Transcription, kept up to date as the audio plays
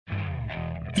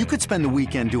You could spend the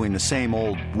weekend doing the same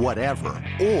old whatever,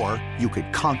 or you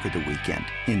could conquer the weekend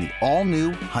in the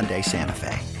all-new Hyundai Santa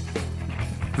Fe.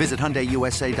 Visit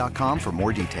HyundaiUSA.com for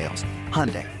more details.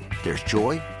 Hyundai, there's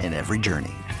joy in every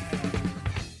journey.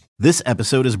 This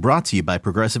episode is brought to you by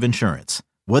Progressive Insurance.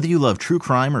 Whether you love true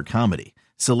crime or comedy,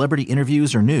 celebrity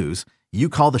interviews or news, you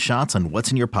call the shots on what's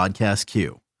in your podcast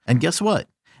queue. And guess what?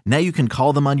 Now you can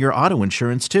call them on your auto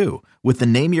insurance too with the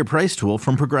Name Your Price tool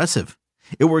from Progressive.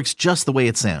 It works just the way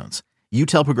it sounds. You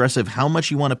tell Progressive how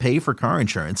much you want to pay for car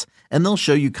insurance, and they'll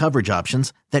show you coverage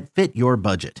options that fit your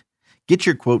budget. Get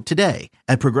your quote today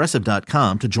at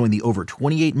Progressive.com to join the over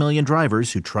 28 million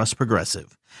drivers who trust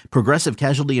Progressive. Progressive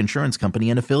Casualty Insurance Company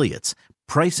and Affiliates.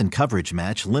 Price and coverage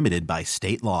match limited by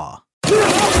state law.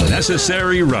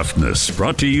 Necessary Roughness,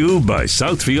 brought to you by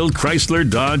Southfield Chrysler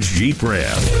Dodge Jeep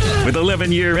Ram. With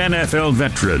 11-year NFL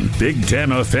veteran, Big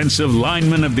Ten Offensive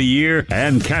Lineman of the Year,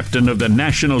 and captain of the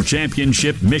national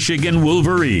championship Michigan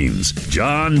Wolverines,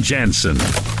 John Jansen.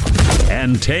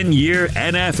 And 10-year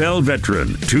NFL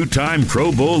veteran, two-time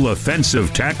Pro Bowl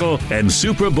offensive tackle, and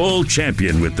Super Bowl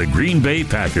champion with the Green Bay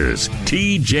Packers,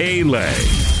 T.J. Lang.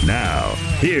 Now,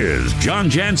 here's John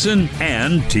Jansen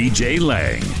and T.J.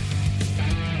 Lang.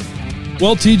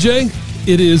 Well, TJ,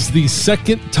 it is the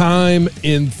second time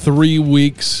in 3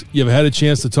 weeks you've had a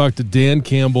chance to talk to Dan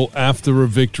Campbell after a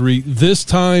victory. This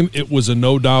time it was a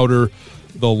no-doubter.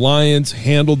 The Lions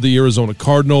handled the Arizona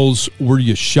Cardinals. Were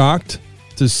you shocked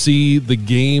to see the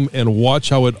game and watch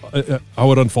how it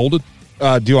unfolded?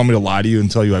 Do you want me to lie to you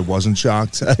and tell you I wasn't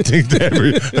shocked? I think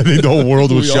the whole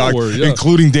world was shocked,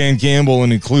 including Dan Campbell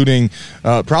and including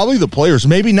probably the players.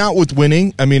 Maybe not with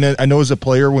winning. I mean, I know as a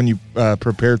player when you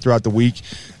prepare throughout the week,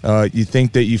 you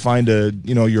think that you find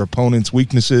your opponent's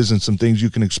weaknesses and some things you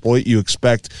can exploit. You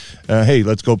expect, hey,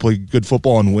 let's go play good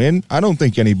football and win. I don't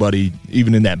think anybody,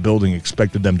 even in that building,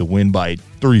 expected them to win by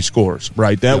 3 scores.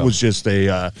 Right? That was just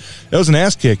that was an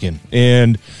ass kicking.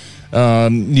 And I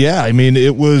mean,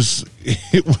 it was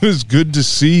good to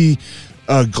see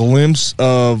a glimpse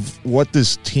of what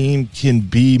this team can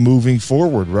be moving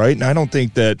forward, right? And I don't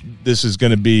think that this is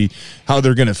going to be how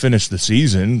they're going to finish the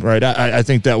season, right? I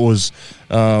think that was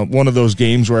one of those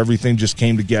games where everything just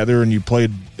came together and you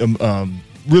played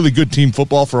really good team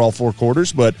football for all 4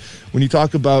 quarters. But when you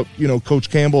talk about, Coach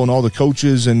Campbell and all the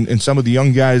coaches and some of the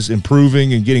young guys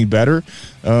improving and getting better,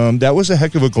 that was a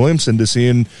heck of a glimpse into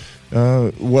seeing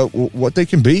what they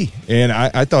can be. And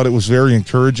I thought it was very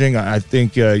encouraging. I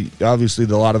think obviously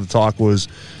a lot of the talk was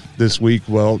this week,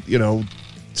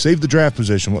 save the draft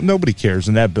position. Well, nobody cares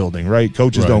in that building, right?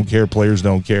 Coaches don't care, players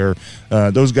don't care.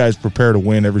 Those guys prepare to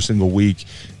win every single week.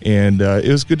 And it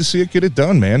was good to see it get it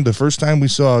done, man. The first time we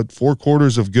saw 4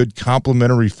 quarters of good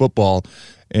complementary football,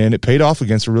 and it paid off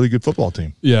against a really good football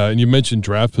team. Yeah, and you mentioned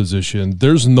draft position.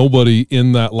 There's nobody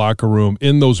in that locker room,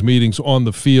 in those meetings on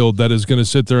the field, that is going to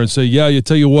sit there and say, you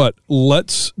tell you what,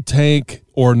 let's tank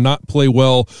or not play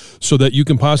well so that you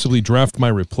can possibly draft my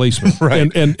replacement.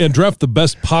 Right. And draft the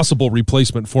best possible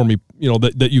replacement for me,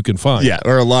 that you can find. Yeah,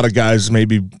 or a lot of guys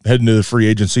maybe heading to the free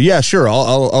agency. Yeah, sure,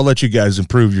 I'll let you guys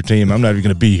improve your team. I'm not even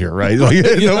going to be here, right? Like,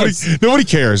 nobody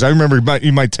cares. I remember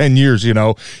in my 10 years,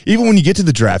 even when you get to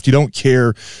the draft, you don't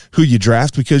care who you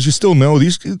draft because you still know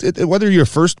whether you're a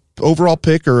first overall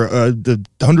pick or the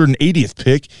 180th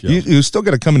pick, you still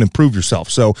got to come and improve yourself.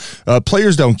 So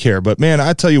players don't care. But, man,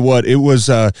 I tell you what, it was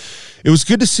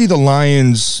good to see the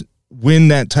Lions win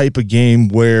that type of game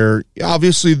where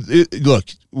obviously, look,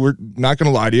 we're not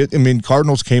going to lie to you. I mean,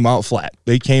 Cardinals came out flat.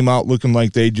 They came out looking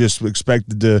like they just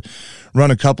expected to run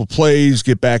a couple plays,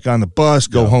 get back on the bus,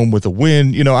 go home with a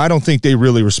win. I don't think they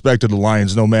really respected the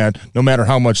Lions no matter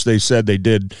how much they said they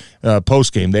did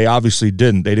post-game. They obviously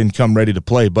didn't. They didn't come ready to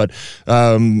play. But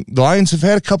the Lions have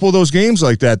had a couple of those games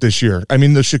like that this year. I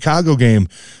mean, the Chicago game,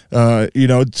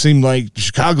 it seemed like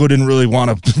Chicago didn't really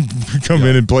want to come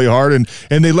in and play hard, and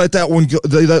they let that one go.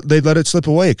 They let it slip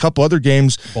away. A couple other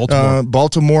games,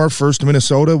 Baltimore, first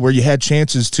Minnesota, where you had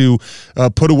chances to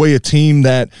put away a team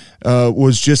that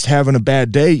was just having a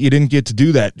bad day. You didn't get to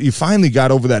do that. You finally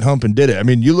got over that hump and did it. I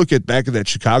mean, you look at back at that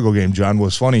Chicago game, John,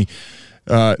 was funny.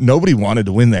 Nobody wanted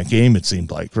to win that game, it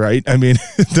seemed like, right? I mean,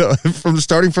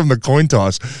 starting from the coin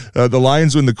toss, the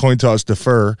Lions win the coin toss,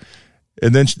 defer.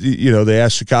 And then, they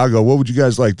asked Chicago, what would you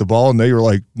guys like, the ball? And they were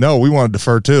like, no, we want to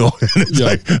defer too. And it's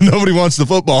like, nobody wants the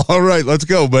football. All right, let's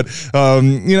go. But,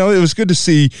 it was good to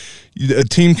see a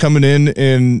team coming in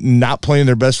and not playing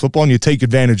their best football, and you take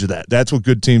advantage of that. That's what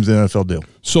good teams in the NFL do.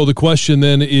 So the question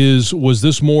then is, was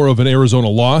this more of an Arizona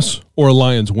loss or a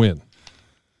Lions win?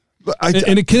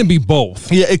 And it can be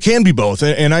both. Yeah, it can be both.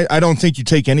 And I don't think you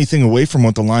take anything away from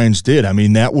what the Lions did. I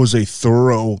mean, that was a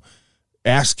thorough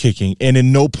ass kicking, and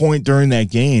in no point during that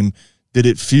game did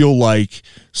it feel like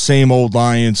same old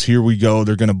Lions, here we go,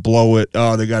 they're going to blow it.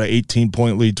 Oh, they got an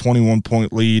 18-point lead,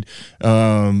 21-point lead,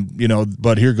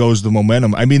 but here goes the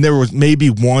momentum. I mean, there was maybe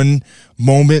one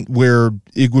moment where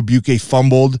Igwebuike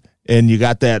fumbled, and you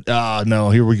got that, no,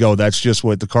 here we go. That's just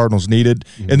what the Cardinals needed.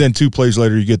 Mm-hmm. And then 2 plays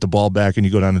later, you get the ball back, and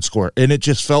you go down and score. And it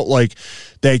just felt like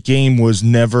that game was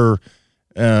never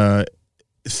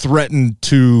threatened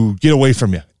to get away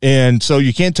from you. And so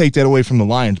you can't take that away from the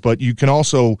Lions, but you can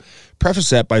also preface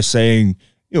that by saying,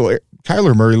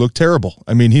 Kyler Murray looked terrible.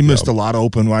 I mean, he missed a lot of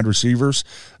open wide receivers.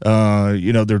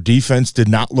 Their defense did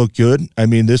not look good. I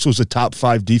mean, this was a top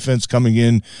 5 defense coming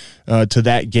in to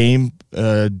that game,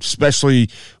 especially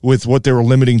with what they were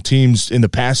limiting teams in the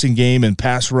passing game and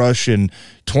pass rush, and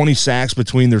 20 sacks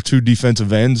between their 2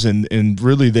 defensive ends. And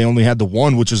really they only had the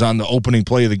one, which is on the opening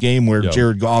play of the game where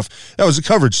Jared Goff, that was a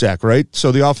coverage sack, right?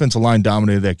 So the offensive line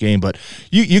dominated that game. But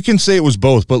you can say it was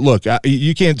both. But look,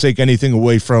 you can't take anything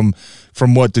away from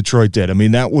what Detroit did. I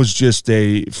mean, that was just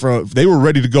they were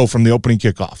ready to go from the opening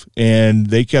kickoff, and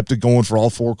they kept it going for all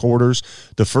 4 quarters.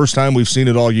 The first time we've seen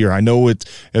it all year. I know it,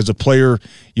 as a player,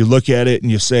 you look at it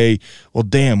and you say, well,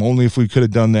 damn, only if we could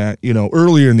have done that,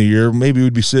 earlier in the year, maybe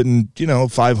we'd be sitting,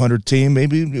 500 team,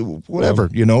 maybe whatever,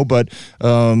 but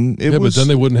it was. But then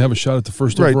they wouldn't have a shot at the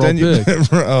first overall pick.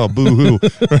 Oh, boo-hoo.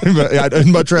 I'd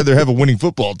much rather have a winning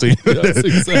football team. Yes,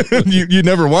 exactly. you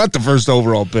never want the first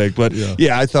overall pick, but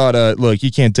I thought, look,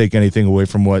 you can't take anything away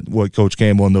from what Coach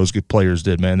Campbell and those good players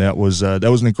did, man. That was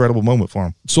an incredible moment for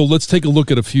him. So let's take a look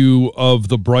at a few of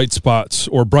the bright spots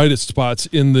or brightest spots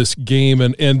in this game,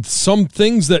 and some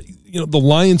things that the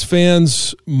Lions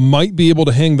fans might be able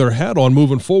to hang their hat on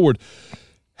moving forward.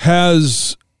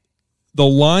 Has the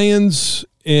Lions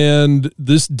and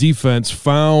this defense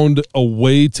found a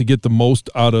way to get the most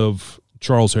out of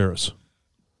Charles Harris?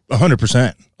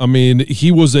 100%. I mean,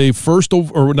 he was a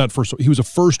first-round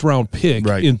pick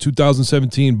in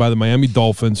 2017 by the Miami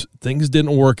Dolphins. Things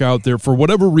didn't work out there for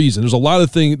whatever reason. There's a lot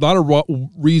of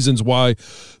reasons why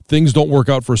things don't work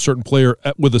out for a certain player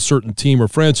with a certain team or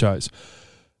franchise.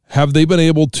 Have they been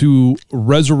able to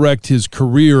resurrect his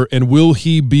career, and will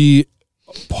he be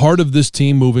part of this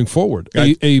team moving forward?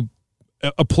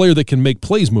 A player that can make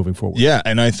plays moving forward. Yeah,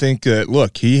 and I think,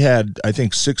 look, he had,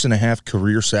 6.5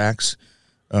 career sacks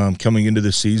coming into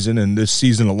the season, and this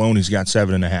season alone he's got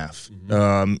 7.5.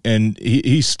 Mm-hmm. And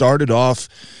he started off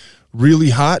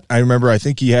really hot. I remember I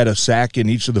think he had a sack in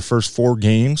each of the first 4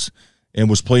 games and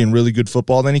was playing really good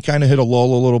football. Then he kind of hit a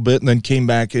lull a little bit, and then came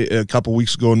back a couple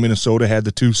weeks ago in Minnesota, had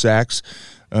the 2 sacks.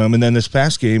 And then this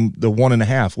past game, the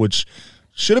 1.5, which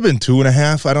should have been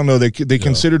 2.5. I don't know. They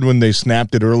considered when they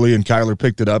snapped it early and Kyler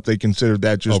picked it up, they considered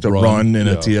that just a run in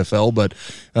a TFL. But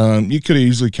you could have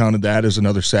easily counted that as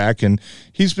another sack. And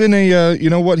he's been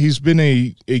he's been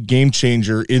a game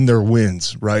changer in their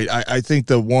wins, right? I think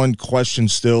the one question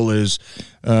still is,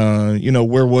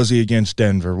 where was he against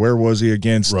Denver? Where was he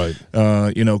against,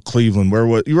 Cleveland? Where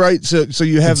was right? So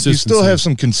you still have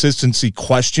some consistency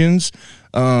questions.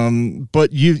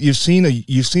 But you've seen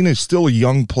a still a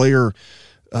young player.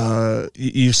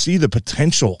 You see the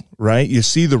potential, right? You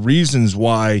see the reasons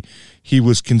why he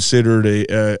was considered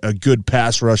a good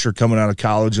pass rusher coming out of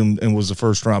college and was a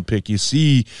first-round pick. You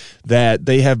see that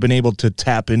they have been able to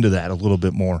tap into that a little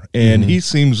bit more. And he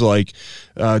seems like,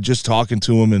 just talking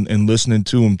to him and listening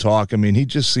to him talk, I mean, he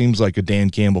just seems like a Dan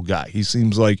Campbell guy. He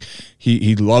seems like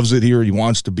he loves it here. He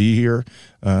wants to be here.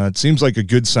 It seems like a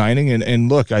good signing. And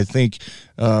look, I think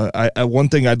one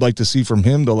thing I'd like to see from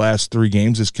him the last 3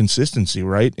 games is consistency,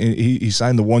 right? He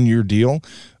signed the 1-year deal.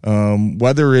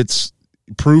 Whether it's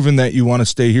proven that you want to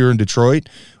stay here in Detroit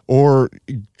or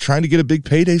trying to get a big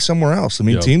payday somewhere else. I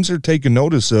mean, teams are taking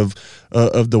notice of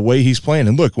the way he's playing.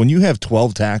 And look, when you have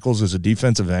 12 tackles as a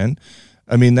defensive end,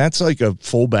 I mean, that's like a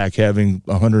fullback having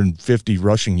 150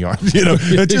 rushing yards.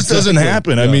 It just doesn't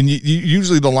happen. Yeah. I mean,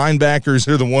 usually the linebackers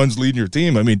are the ones leading your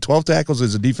team. I mean, 12 tackles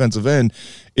as a defensive end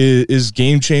is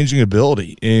game-changing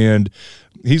ability. And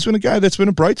he's been a guy that's been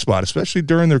a bright spot, especially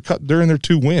during their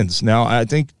 2 wins. Now, I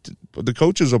think the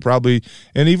coaches will probably,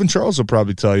 and even Charles will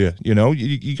probably tell you,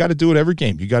 you got to do it every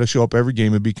game. You got to show up every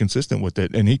game and be consistent with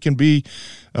it. And he can be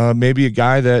maybe a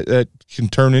guy that can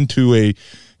turn into a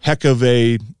heck of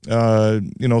a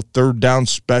third down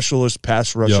specialist,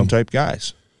 pass rushing type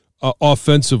guys.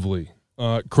 Offensively,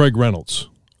 Craig Reynolds.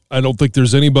 I don't think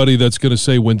there's anybody that's going to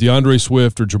say when DeAndre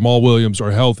Swift or Jamal Williams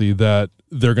are healthy that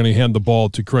they're going to hand the ball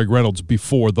to Craig Reynolds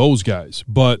before those guys.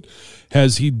 But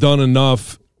has he done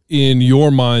enough in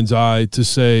your mind's eye to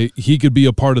say he could be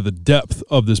a part of the depth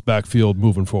of this backfield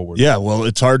moving forward? Yeah, well,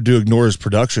 it's hard to ignore his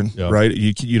production, right?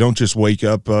 You don't just wake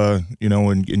up,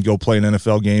 and go play an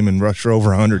NFL game and rush for over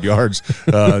 100 yards.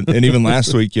 And even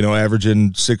last week,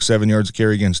 averaging 6-7 yards a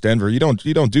carry against Denver. You don't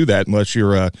do that unless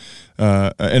you're an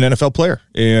NFL player.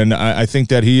 And I think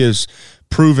that he has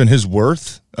proven his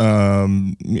worth.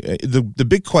 The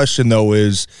big question, though,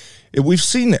 is we've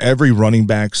seen every running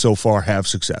back so far have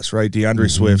success, right? DeAndre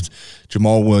Swift,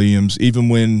 Jamal Williams, even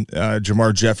when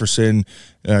Jamar Jefferson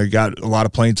got a lot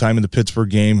of playing time in the Pittsburgh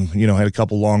game, had a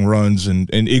couple long runs, and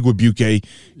Igwebuike,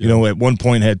 at one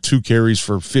point had 2 carries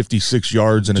for 56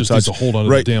 yards and just a touch. Just to hold on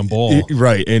to the damn ball.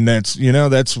 Right, and that's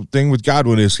the thing with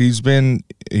Godwin is he's been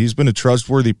a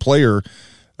trustworthy player.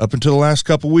 Up until the last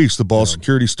couple of weeks, the ball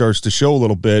security starts to show a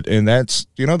little bit, and that's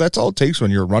all it takes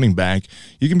when you're a running back.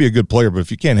 You can be a good player, but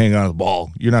if you can't hang on to the ball,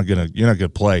 you're not gonna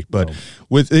play. But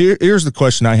here's the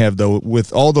question I have, though: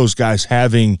 with all those guys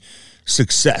having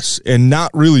success and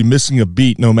not really missing a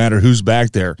beat, no matter who's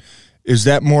back there, is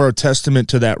that more a testament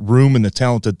to that room and the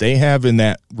talent that they have in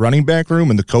that running back room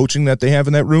and the coaching that they have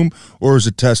in that room, or is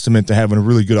it testament to having a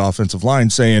really good offensive line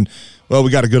saying, well, we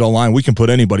got a good O-line, we can put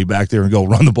anybody back there and go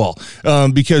run the ball,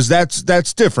 because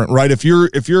that's different, right? If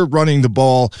you're running the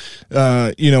ball,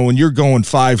 when you're going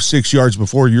 5-6 yards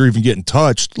before you're even getting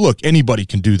touched, look, anybody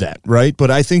can do that, right? But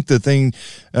I think the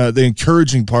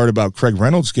encouraging part about Craig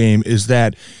Reynolds' game is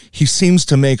that he seems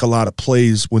to make a lot of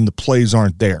plays when the plays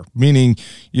aren't there. Meaning,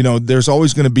 there's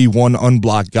always going to be one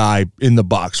unblocked guy in the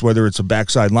box, whether it's a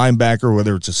backside linebacker,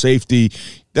 whether it's a safety.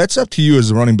 That's up to you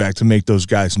as a running back to make those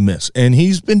guys miss. And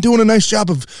he's been doing a nice job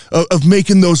of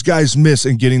making those guys miss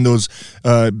and getting those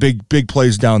big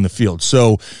plays down the field.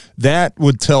 So that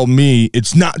would tell me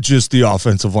it's not just the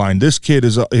offensive line. This kid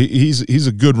he's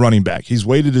a good running back. He's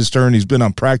waited his turn. He's been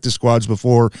on practice squads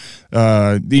before,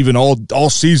 even all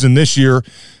season this year.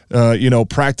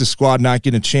 Practice squad not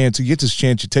getting a chance. He gets his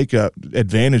chance. You take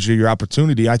advantage of your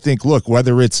opportunity. I think, look,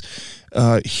 whether it's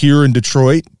here in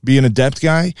Detroit being a depth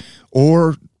guy,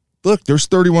 or look, there's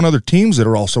 31 other teams that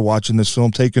are also watching this film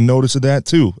taking notice of that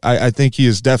too. I think he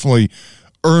has definitely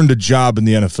earned a job in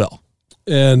the NFL.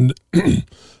 And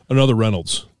another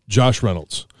Reynolds, Josh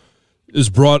Reynolds, has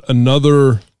brought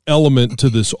another element to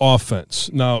this offense.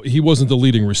 Now, he wasn't the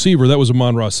leading receiver. That was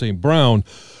Amon-Ra St. Brown.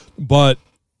 But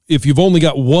if you've only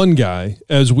got one guy,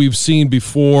 as we've seen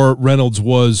before Reynolds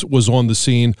was on the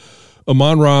scene,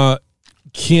 Amon-Ra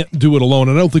can't do it alone.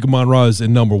 And I don't think Amon-Ra is a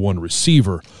number one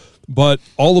receiver. But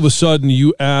all of a sudden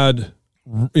you add,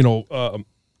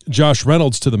 Josh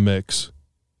Reynolds to the mix.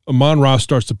 Amon-Ra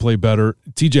starts to play better.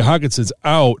 TJ Hawkinson's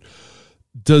out.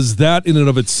 Does that in and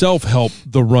of itself help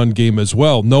the run game as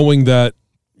well, knowing that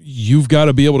you've got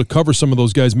to be able to cover some of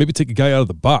those guys, maybe take a guy out of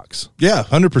the box? Yeah,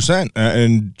 100%.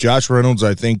 And Josh Reynolds,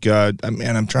 I think,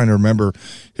 I'm trying to remember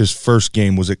his first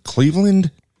game. Was it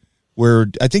Cleveland?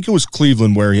 I think it was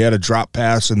Cleveland where he had a drop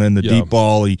pass and then the deep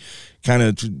ball, he kind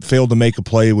of failed to make a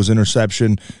play. It was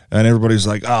interception, and everybody's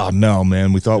like, "Oh no,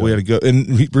 man! We thought we had to go."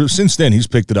 And since then, he's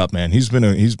picked it up, man. He's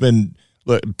been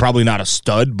probably not a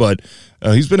stud, but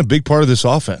he's been a big part of this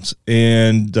offense.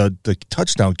 And the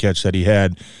touchdown catch that he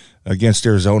had against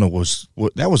Arizona was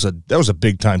a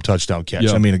big time touchdown catch.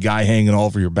 Yeah. I mean, a guy hanging all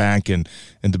over your back, and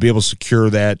to be able to secure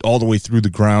that all the way through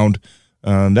the ground,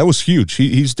 that was huge.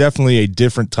 He's definitely a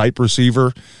different type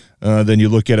receiver than you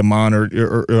look at Amon or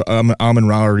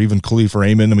Amon-Ra or even Khalif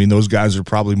Raymond. I mean, those guys are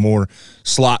probably more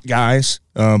slot guys.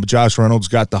 But Josh Reynolds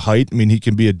got the height. I mean, he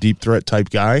can be a deep threat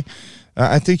type guy.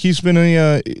 I think he's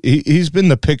been he's been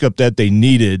the pickup that they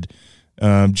needed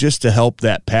just to help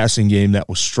that passing game that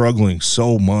was struggling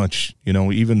so much.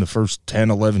 Even the first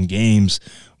 10, 11 games,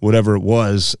 whatever it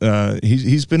was,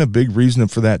 he's been a big reason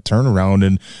for that turnaround.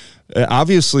 And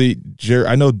obviously,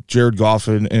 I know Jared Goff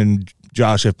and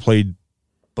Josh have played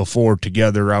before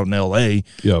together out in L.A.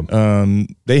 Yeah.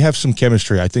 They have some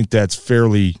chemistry. I think that's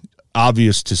fairly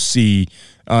obvious to see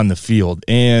on the field.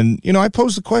 And, I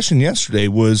posed the question yesterday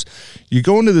was, you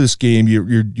go into this game,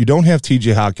 you don't have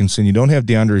T.J. Hawkinson, you don't have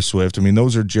DeAndre Swift. I mean,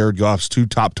 those are Jared Goff's two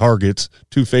top targets,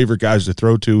 two favorite guys to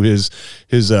throw to, his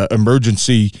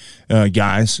emergency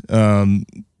guys.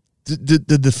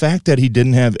 The fact that he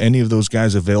didn't have any of those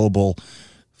guys available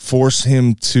force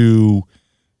him to,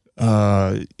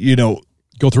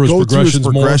 go through his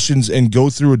progressions and go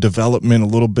through a development a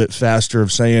little bit faster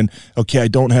of saying, okay, I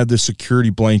don't have this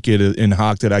security blanket in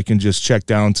Hawk that I can just check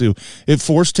down to. It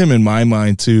forced him, in my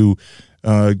mind, to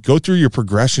Go through your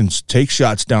progressions, take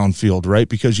shots downfield, right?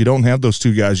 Because you don't have those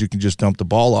two guys you can just dump the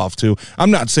ball off to.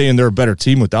 I'm not saying they're a better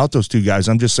team without those two guys.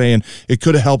 I'm just saying it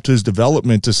could have helped his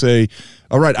development to say,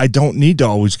 all right, I don't need to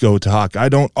always go to Hawk. I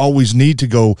don't always need to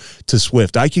go to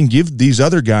Swift. I can give these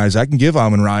other guys, I can give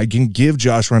Amon-Ra, I can give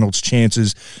Josh Reynolds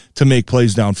chances to make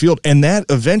plays downfield. And that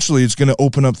eventually is going to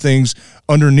open up things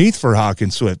underneath for Hawk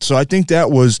and Swift. So I think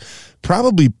that was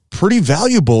probably pretty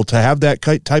valuable to have that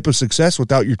type of success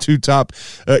without your top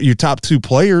two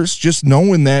players, just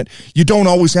knowing that you don't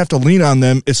always have to lean on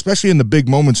them, especially in the big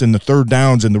moments in the third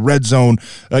downs in the red zone.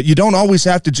 You don't always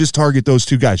have to just target those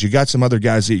two guys. You got some other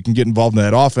guys that you can get involved in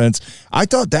that offense. I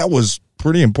thought that was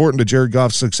pretty important to Jared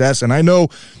Goff's success, and I know.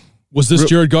 Was this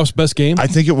Jared Goff's best game? I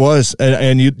think it was.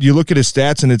 And you look at his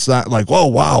stats, and it's not like, whoa,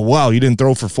 wow, he didn't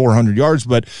throw for 400 yards,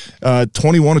 but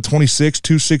 21 of 26,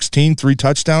 216, 3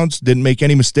 touchdowns, didn't make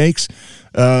any mistakes,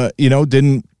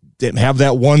 didn't have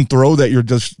that one throw that you're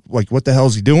just like, what the hell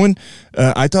is he doing?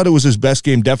 I thought it was his best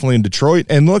game definitely in Detroit.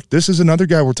 And look, this is another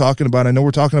guy we're talking about. I know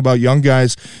we're talking about young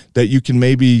guys that you can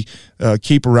maybe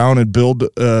keep around and build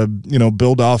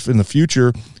off in the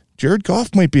future. Jared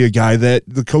Goff might be a guy that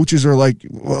the coaches are like,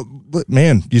 well,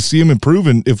 man, you see him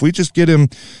improving. If we just get him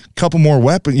a couple more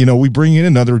weapons, we bring in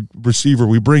another receiver,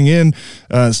 we bring in,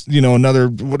 another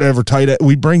whatever tight end,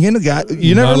 we bring in a guy.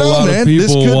 You never know, man. Not a lot of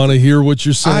people want to hear what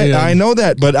you're saying. I know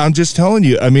that, but I'm just telling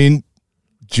you. I mean,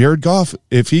 Jared Goff,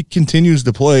 if he continues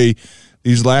to play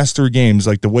these last 3 games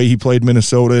like the way he played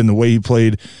Minnesota and the way he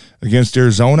played against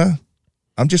Arizona,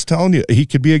 I'm just telling you, he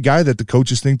could be a guy that the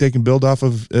coaches think they can build off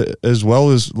of, as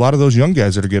well as a lot of those young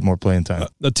guys that are getting more playing time.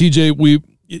 TJ,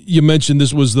 you mentioned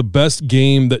this was the best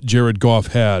game that Jared Goff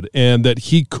had, and that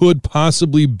he could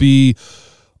possibly be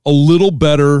a little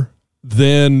better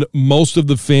than most of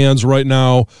the fans right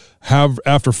now have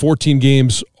after 14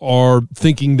 games are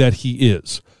thinking that he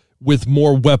is. With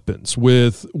more weapons,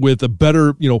 with a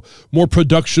better, more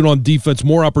production on defense,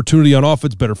 more opportunity on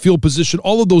offense, better field position,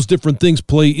 all of those different things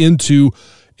play into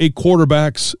a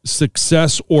quarterback's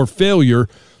success or failure.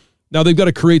 Now they've got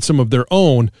to create some of their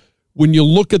own. When you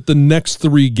look at the next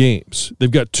 3 games, they've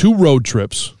got 2 road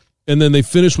trips, and then they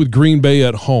finish with Green Bay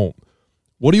at home.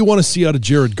 What do you want to see out of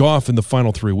Jared Goff in the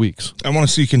final 3 weeks? I want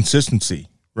to see consistency,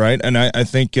 right? And I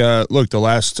think, the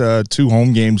last 2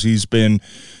 home games he's been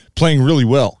playing really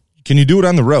well. Can you do it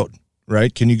on the road,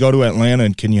 right? Can you go to Atlanta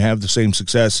and can you have the same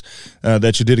success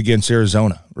that you did against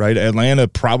Arizona, right? Atlanta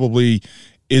probably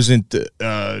isn't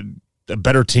a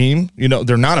better team.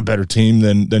 They're not a better team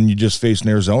than you just faced in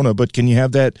Arizona, but can you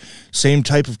have that same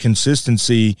type of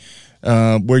consistency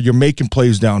where you're making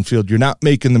plays downfield? You're not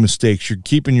making the mistakes. You're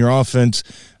keeping your offense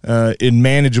in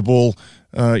manageable,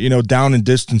 down and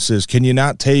distances. Can you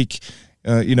not take –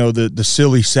 the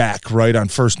silly sack right on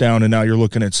first down, and now you're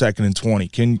looking at 2nd and 20.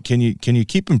 Can you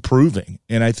keep improving?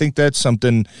 And I think that's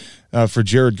something for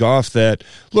Jared Goff that,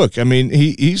 look, I mean,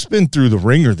 he's been through the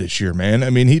ringer this year, man. I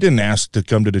mean, he didn't ask to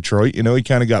come to Detroit. He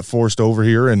kind of got forced over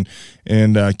here and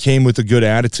came with a good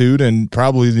attitude and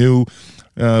probably knew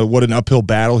what an uphill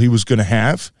battle he was going to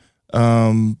have.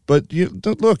 But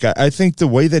look, I think the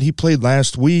way that he played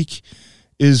last week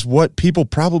is what people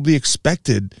probably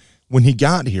expected when he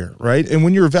got here, right? And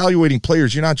when you're evaluating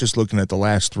players, you're not just looking at the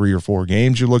last 3 or 4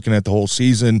 games. You're looking at the whole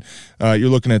season. You're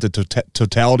looking at the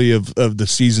totality of the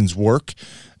season's work.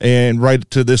 And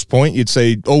right to this point, you'd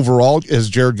say overall, has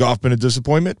Jared Goff been a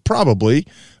disappointment? Probably.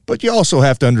 But you also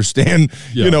have to understand,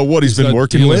 what he's been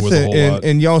working with.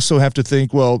 And you also have to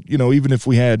think, well, even if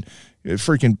we had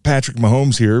freaking Patrick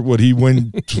Mahomes here, would he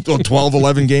win 12,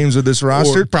 11 games with this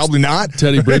roster? Probably not.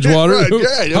 Teddy Bridgewater?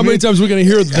 Right, yeah, How many times are we going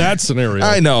to hear that scenario?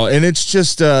 I know, and it's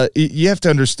just, you have to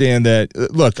understand that,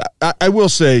 look, I will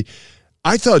say,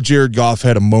 I thought Jared Goff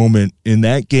had a moment in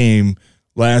that game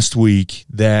last week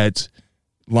that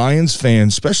Lions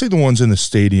fans, especially the ones in the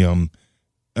stadium,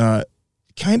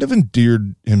 kind of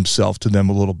endeared himself to them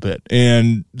a little bit.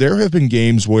 And there have been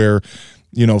games where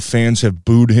fans have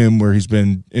booed him where he's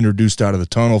been introduced out of the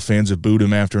tunnel. Fans have booed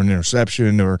him after an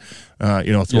interception or,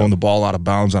 throwing the ball out of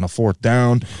bounds on a 4th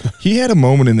down. He had a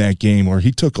moment in that game where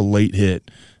he took a late hit.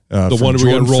 The one we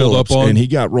got rolled up on? And he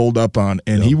got rolled up on,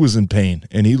 and he was in pain.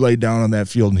 And he laid down on that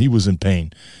field, and he was in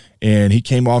pain. And he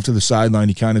came off to the sideline.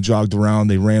 He kind of jogged around.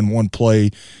 They ran one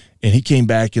play, and he came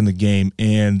back in the game.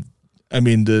 And, I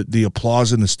mean, the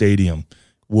applause in the stadium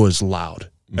was loud.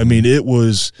 Mm-hmm. I mean, it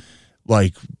was –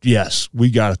 like, yes, we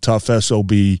got a tough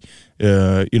SOB.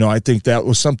 I think that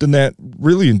was something that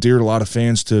really endeared a lot of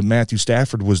fans to Matthew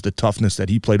Stafford was the toughness that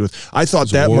he played with. I thought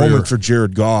that moment for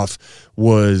Jared Goff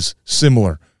was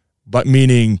similar, but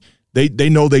meaning They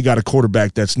know they got a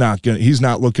quarterback that's he's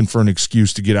not looking for an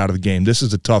excuse to get out of the game. This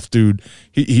is a tough dude.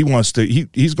 He wants to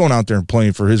he's going out there and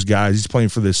playing for his guys. He's playing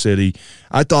for this city.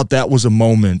 I thought that was a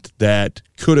moment that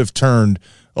could have turned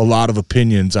a lot of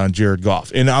opinions on Jared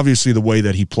Goff. And obviously the way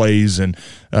that he plays and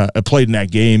played in that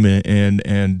game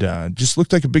and just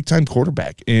looked like a big-time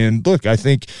quarterback. And look, I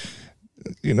think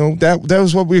that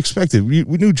was what we expected. We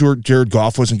knew Jared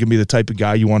Goff wasn't going to be the type of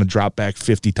guy you want to drop back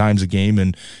 50 times a game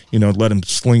and let him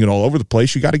sling it all over the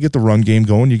place. You got to get the run game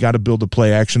going. You got to build a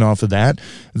play action off of that.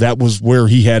 That was where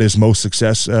he had his most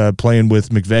success playing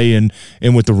with McVay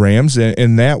and with the Rams,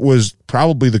 and that was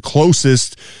probably the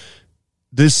closest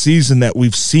this season that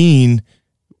we've seen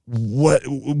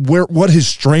what his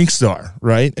strengths are,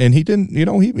 right? And he didn't,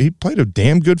 he played a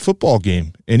damn good football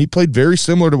game, and he played very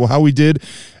similar to how he did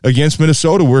against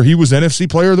Minnesota, where he was NFC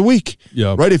Player of the Week.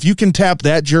 Yeah, right. If you can tap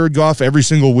that Jared Goff every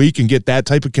single week and get that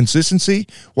type of consistency,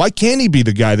 why can't he be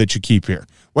the guy that you keep here?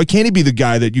 Why can't he be the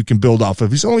guy that you can build off of?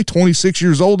 He's only 26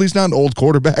 years old. He's not an old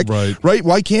quarterback, right?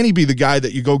 Why can't he be the guy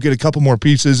that you go get a couple more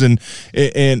pieces and play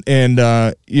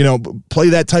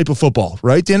that type of football,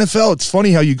 right? The NFL, it's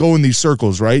funny how you go in these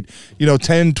circles, right?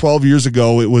 10, 12 years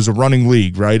ago, it was a running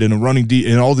league, right? And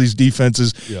and all these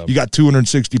defenses, you got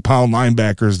 260-pound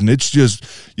linebackers, and it's just,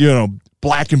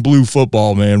 black and blue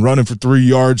football, man, running for 3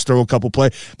 yards, throw a couple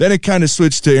plays. Then it kind of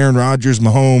switched to Aaron Rodgers,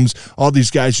 Mahomes, all these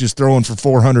guys just throwing for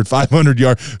 400, 500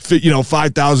 yards,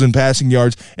 5,000 passing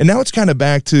yards. And now it's kind of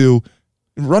back to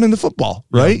running the football,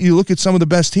 right? Yeah. You look at some of the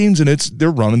best teams, and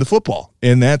they're running the football.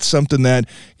 And that's something that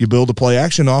you build a play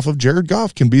action off of. Jared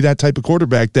Goff can be that type of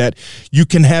quarterback that you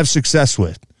can have success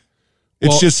with.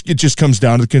 It just comes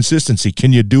down to the consistency.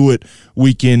 Can you do it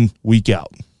week in, week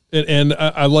out? And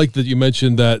I like that you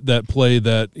mentioned that play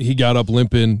that he got up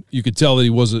limping. You could tell that he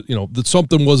wasn't, that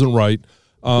something wasn't right.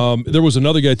 There was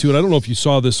another guy, too, and I don't know if you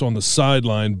saw this on the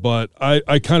sideline, but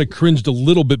I kind of cringed a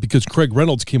little bit because Craig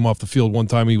Reynolds came off the field one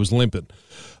time. He was limping.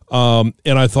 And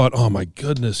I thought, oh, my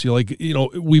goodness.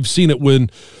 We've seen it when,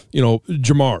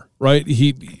 Jamar, right?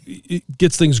 He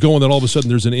gets things going, then all of a sudden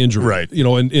there's an injury. Right.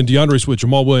 And DeAndre Swift,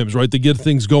 Jamal Williams, right? They get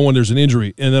things going, there's an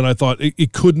injury. And then I thought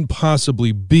it couldn't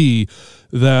possibly be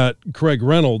that Craig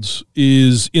Reynolds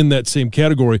is in that same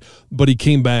category, but he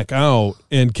came back out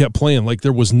and kept playing like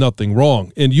there was nothing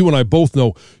wrong. And you and I both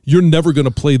know you're never going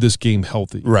to play this game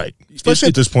healthy. Right. Especially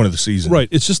at this point of the season. Right.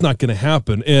 It's just not going to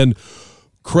happen. And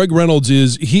Craig Reynolds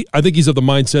I think he's of the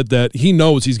mindset that he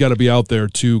knows he's got to be out there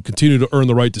to continue to earn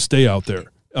the right to stay out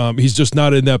there. He's just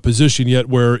not in that position yet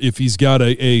where if he's got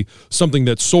a something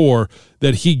that's sore,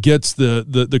 that he gets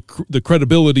the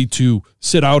credibility to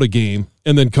sit out a game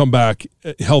and then come back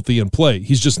healthy and play.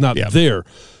 He's just not there.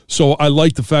 So I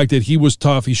like the fact that he was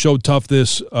tough. He showed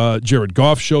toughness. Jared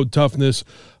Goff showed toughness.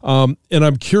 And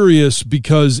I'm curious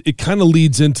because it kind of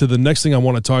leads into the next thing I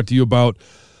want to talk to you about.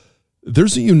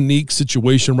 There's a unique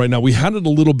situation right now. We had it a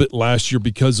little bit last year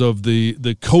because of the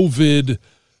COVID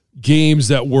games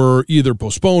that were either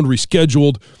postponed,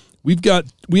 rescheduled. We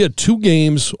had 2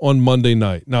 games on Monday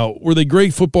night. Now, were they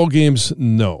great football games?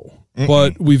 No. Mm-mm.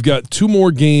 But we've got 2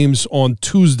 more games on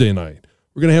Tuesday night.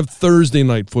 We're going to have Thursday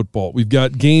night football. We've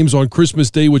got games on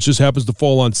Christmas Day, which just happens to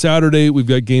fall on Saturday. We've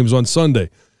got games on Sunday.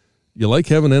 You like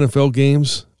having NFL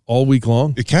games all week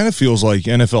long? It kind of feels like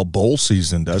NFL bowl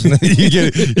season, doesn't it? You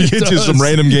get just some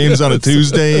random games on a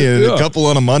Tuesday and a couple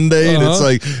on a Monday, and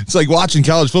it's like watching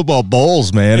college football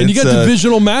bowls, man. And you got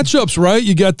divisional matchups, right?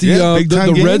 You got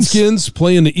the Redskins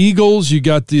playing the Eagles. You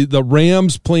got the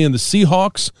Rams playing the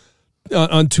Seahawks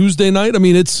on Tuesday night. I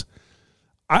mean,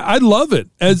 I love it.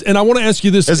 And I want to ask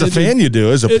you this. As a fan, you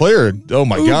do. As a player, oh,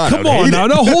 my God. Come on now.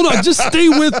 No, hold on. Just stay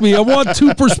with me. I want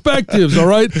 2 perspectives, all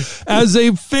right? As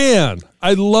a fan,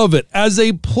 I love it. As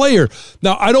a player.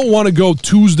 Now, I don't want to go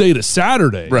Tuesday to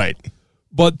Saturday. Right.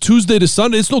 But Tuesday to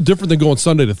Sunday, it's no different than going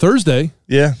Sunday to Thursday.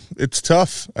 Yeah, it's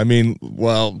tough. I mean,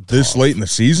 this late in the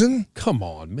season? Come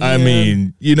on, man. I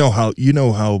mean,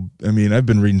 I've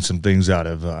been reading some things out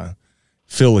of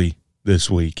Philly this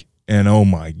week. And, oh,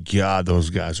 my God, those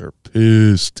guys are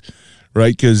pissed,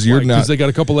 right? Because you're not – because they got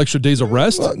a couple extra days of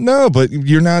rest? Well, no, but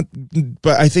you're not –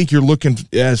 but I think you're looking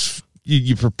as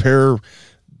you prepare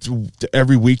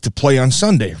every week to play on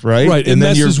Sunday, right? Right, and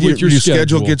then your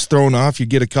schedule gets thrown off. You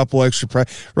get a couple extra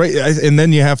right? And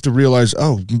then you have to realize,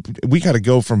 we got to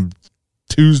go from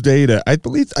Tuesday to I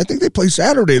think they play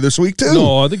Saturday this week too.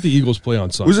 No, I think the Eagles play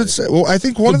on Sunday. Was it? Well, I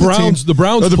think one of the teams, the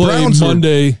Browns play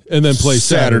Monday and then play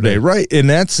Saturday, right? And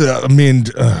that's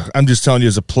I'm just telling you,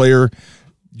 as a player,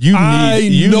 I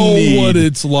know what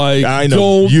it's like. I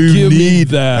know. Don't give me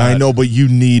that. I know, but you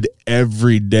need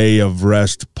every day of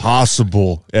rest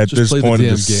possible at Just this point of the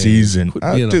game. season.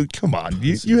 Quit, Dude, come on.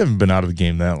 You haven't been out of the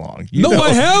game that long.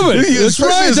 I haven't. That's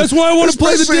right. That's why I want to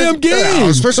play the damn game.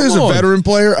 Especially as a veteran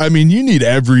player. I mean, you need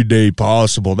every day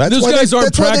possible. Those guys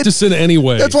aren't practicing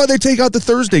anyway. That's why they take out the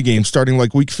Thursday game starting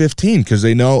like week 15 because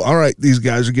they know, all right, these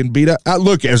guys are getting beat up.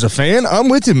 Look, as a fan, I'm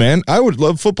with you, man. I would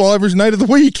love football every night of the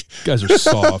week. You guys are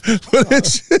soft.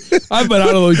 I've been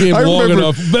out of the game long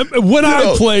enough. When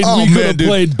I played, we could have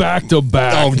played back to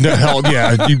back. Oh, no, hell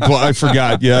yeah. I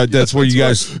forgot. Yeah, that's where you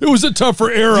guys. It was a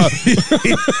tougher era.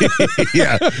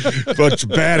 Yeah. Bunch of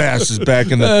badasses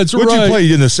back in the. That's What'd right. you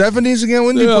play in the 70s again?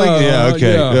 When did you play? Yeah,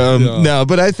 okay. Yeah. No,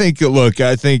 but I think, look,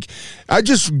 I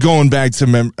just going back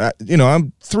to,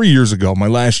 I'm 3 years ago, my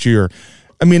last year.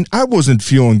 I mean, I wasn't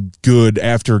feeling good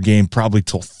after a game probably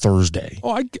till Thursday.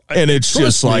 And it's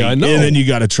just like, and then you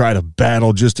got to try to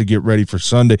battle just to get ready for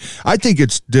Sunday. I think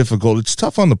it's difficult. It's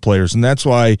tough on the players, and that's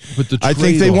why I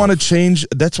think they want to change.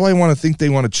 That's why I think they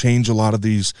want to change a lot of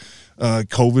these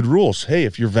COVID rules. Hey,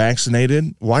 if you're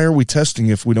vaccinated, why are we testing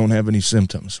if we don't have any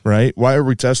symptoms, right? Why are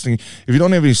we testing? If you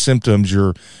don't have any symptoms,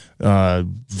 your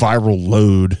viral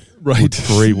load. Right.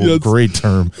 Great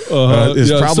term. Is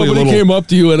probably somebody came up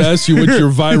to you and asked you what your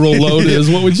viral load is.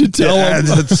 What would you tell them?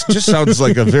 It just sounds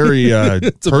like a very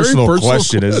personal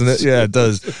question, isn't it? Yeah, it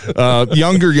does.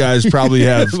 Younger guys probably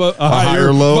have a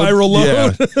higher load. Viral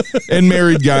load. Yeah. And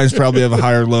married guys probably have a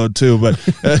higher load too. But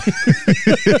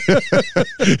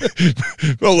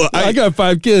well, I got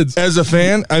 5 kids. As a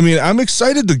fan, I mean, I'm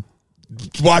excited to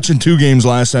watching 2 games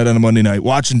last night on a Monday night,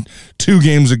 watching 2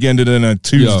 games again on a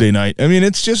Tuesday night. I mean,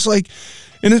 it's just like,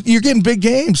 and you're getting big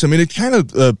games. I mean, it kind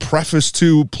of preface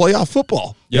to playoff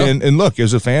football. Yep. And look,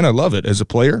 as a fan, I love it. As a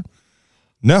player,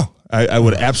 no, I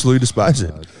would absolutely despise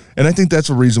it. And I think that's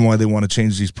a reason why they want to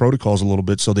change these protocols a little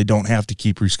bit so they don't have to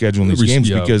keep rescheduling these games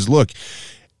because, look,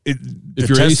 if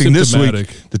you're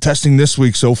asymptomatic. The testing this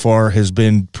week so far has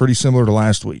been pretty similar to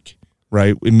last week,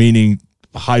 right? Meaning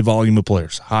high volume of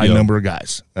players, high number of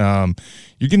guys.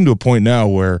 You're getting to a point now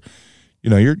where,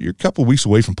 you're a couple of weeks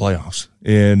away from playoffs,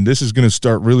 and this is going to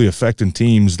start really affecting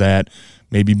teams that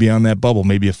maybe be on that bubble,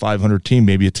 maybe a 500 team,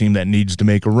 maybe a team that needs to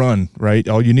make a run, right?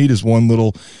 All you need is one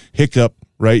little hiccup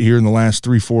right here in the last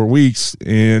 3-4 weeks,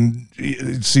 and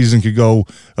the season could go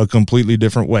a completely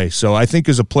different way. So I think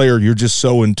as a player, you're just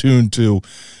so in tune to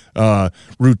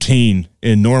routine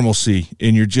and normalcy,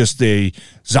 and you're just a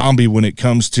zombie when it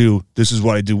comes to this is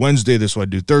what I do Wednesday, this is what I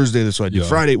do Thursday, this is what I do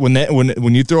Friday.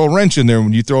 When you throw a wrench in there,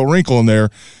 when you throw a wrinkle in there,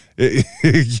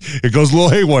 it goes a little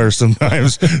haywire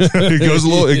sometimes. It goes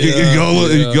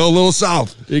go a little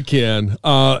south. It can.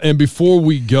 And before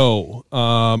we go,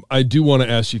 I do want to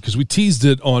ask you, because we teased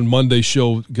it on Monday's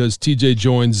show, because TJ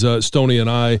joins Stoney and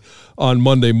I on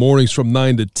Monday mornings from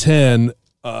 9 to 10.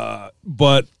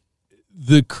 But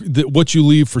what you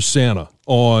leave for Santa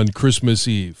on Christmas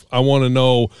Eve. I want to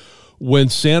know, when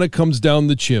Santa comes down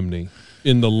the chimney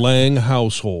in the Lang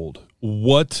household,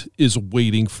 what is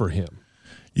waiting for him?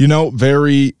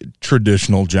 Very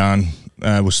traditional, John.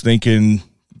 I was thinking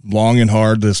long and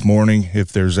hard this morning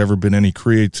if there's ever been any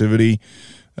creativity.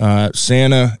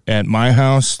 Santa at my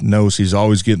house knows he's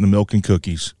always getting the milk and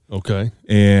cookies. Okay.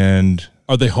 And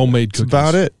are they homemade cookies? That's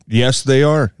about it. Yes, they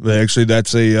are. Actually,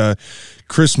 that's a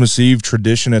Christmas Eve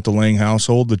tradition at the Lang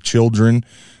household. The children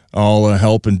all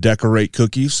help and decorate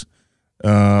cookies.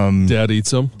 Dad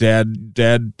eats them.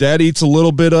 Dad eats a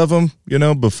little bit of them,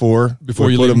 before you put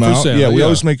leave them out. for Santa. Yeah, we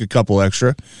always make a couple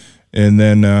extra, and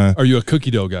then. Are you a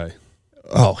cookie dough guy?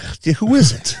 Oh, who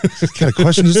isn't? What kind of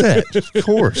question is that? Of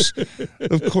course.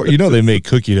 They make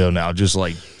cookie dough now, just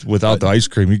like without the ice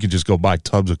cream. You can just go buy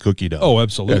tubs of cookie dough. Oh,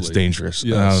 absolutely. That's dangerous.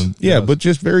 Yes. Yes. But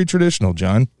just very traditional,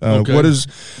 John. Okay. What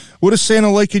is Santa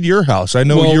like at your house? I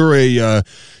know you're a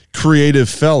creative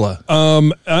fella.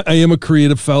 I am a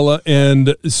creative fella,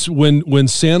 and when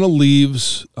Santa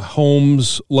leaves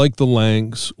homes like the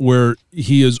Langs, where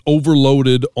he is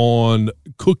overloaded on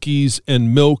cookies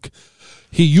and milk,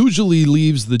 he usually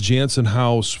leaves the Jansen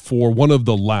house for one of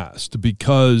the last,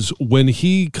 because when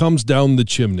he comes down the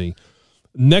chimney,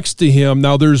 next to him,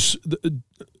 now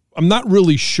I'm not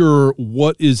really sure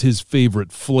what is his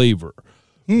favorite flavor,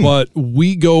 but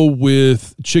we go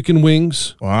with chicken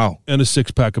wings. Wow. And a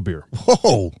 6-pack of beer.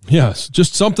 Whoa. Yes,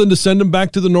 just something to send him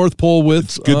back to the North Pole with.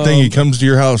 It's a good thing he comes to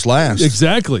your house last.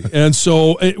 Exactly. And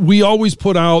so we always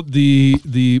put out the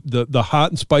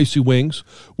hot and spicy wings,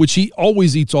 which he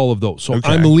always eats all of those. So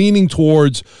okay. I'm leaning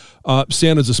towards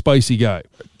Santa's a spicy guy.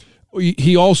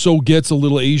 He also gets a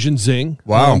little Asian zing.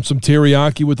 Wow. Some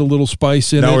teriyaki with a little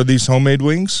spice in it. Now, are these homemade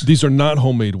wings? These are not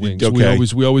homemade wings. Okay.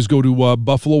 We always go to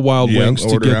Buffalo Wild Wings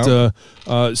to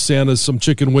get Santa some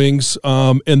chicken wings,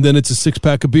 and then it's a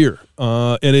 6-pack of beer.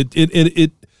 And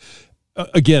it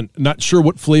again, not sure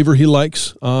what flavor he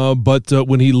likes, but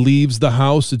when he leaves the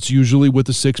house, it's usually with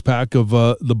a 6-pack of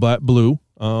the Black Blue.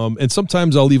 And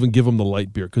sometimes I'll even give him the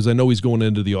light beer because I know he's going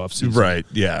into the off season. Right.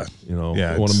 Yeah.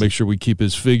 I want to make sure we keep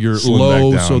his figure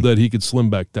low so that he could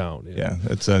slim back down. Yeah,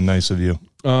 that's nice of you.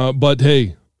 But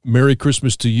hey, Merry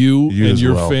Christmas to you and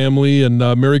your family, and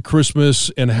Merry Christmas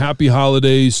and Happy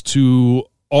Holidays to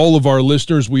all of our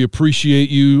listeners. We appreciate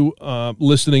you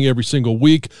listening every single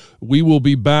week. We will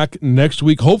be back next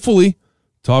week, hopefully,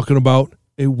 talking about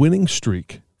a winning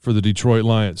streak for the Detroit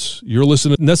Lions. You're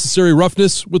listening to Necessary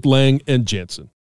Roughness with Lang and Jansen.